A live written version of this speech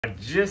I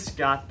just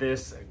got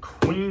this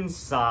queen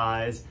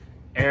size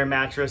air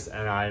mattress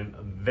and I'm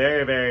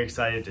very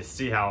excited to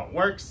see how it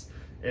works.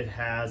 It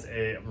has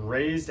a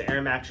raised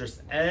air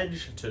mattress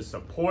edge to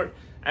support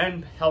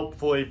and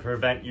helpfully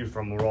prevent you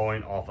from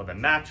rolling off of the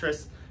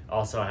mattress. It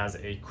also has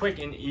a quick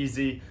and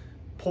easy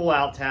pull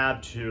out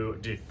tab to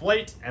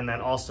deflate, and then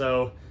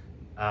also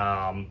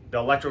the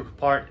electrical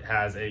part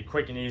has a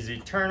quick and easy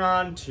turn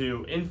on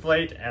to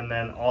inflate and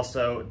then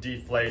also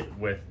deflate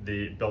with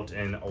the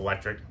built-in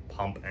electric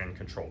pump and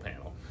control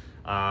panel.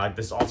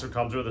 This also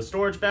comes with a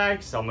storage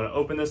bag, so I'm going to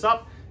open this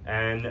up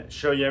and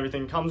show you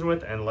everything it comes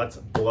with, and let's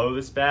blow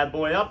this bad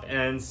boy up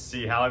and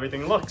see how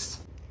everything looks.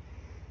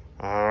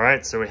 All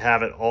right, so we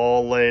have it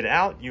all laid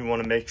out. You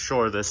want to make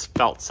sure this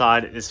felt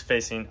side is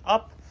facing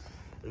up.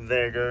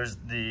 There goes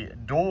the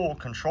dual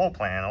control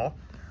panel.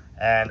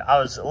 And I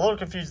was a little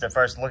confused at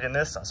first looking at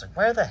this. I was like,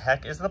 where the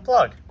heck is the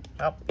plug?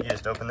 Oh, you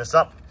just open this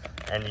up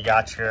and you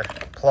got your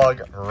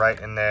plug right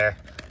in there,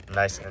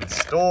 nice and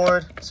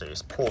stored. So you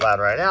just pull that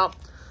right out.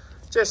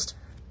 Just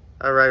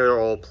a regular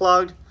old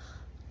plug.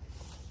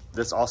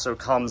 This also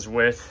comes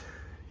with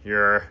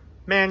your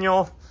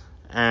manual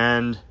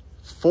and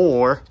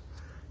 4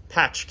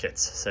 patch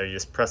kits. So you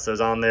just press those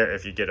on there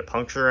if you get a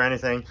puncture or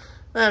anything.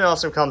 And it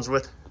also comes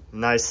with a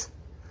nice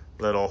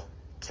little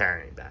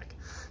carrying bag.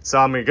 So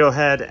I'm gonna go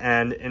ahead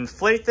and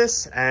inflate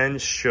this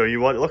and show you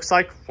what it looks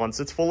like once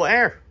it's full of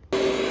air.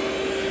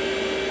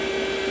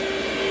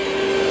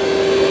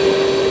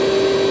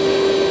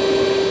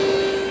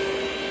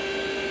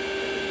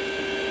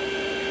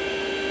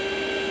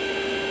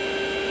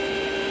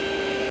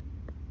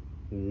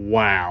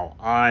 Wow,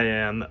 I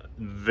am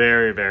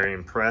very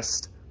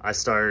impressed. I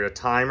started a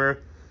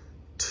timer,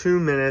 2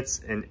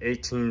 minutes and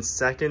 18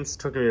 seconds.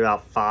 Took me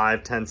about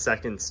 5-10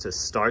 seconds to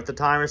start the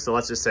timer. So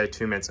let's just say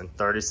 2 minutes and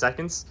 30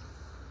 seconds.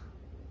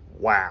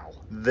 Wow,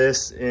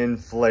 this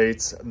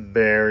inflates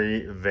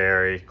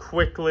very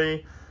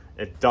quickly.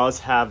 It does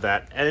have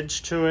that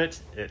edge to it.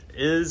 It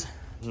is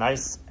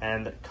nice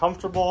and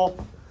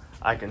comfortable.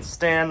 I can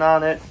stand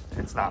on it.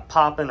 It's not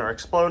popping or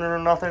exploding or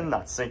nothing,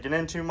 not sinking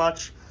in too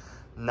much.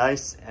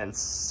 Nice and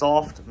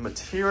soft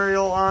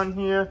material on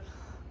here.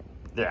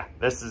 Yeah,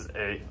 this is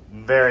a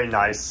very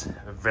nice,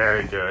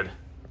 very good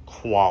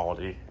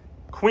quality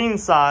queen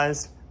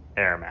size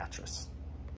air mattress.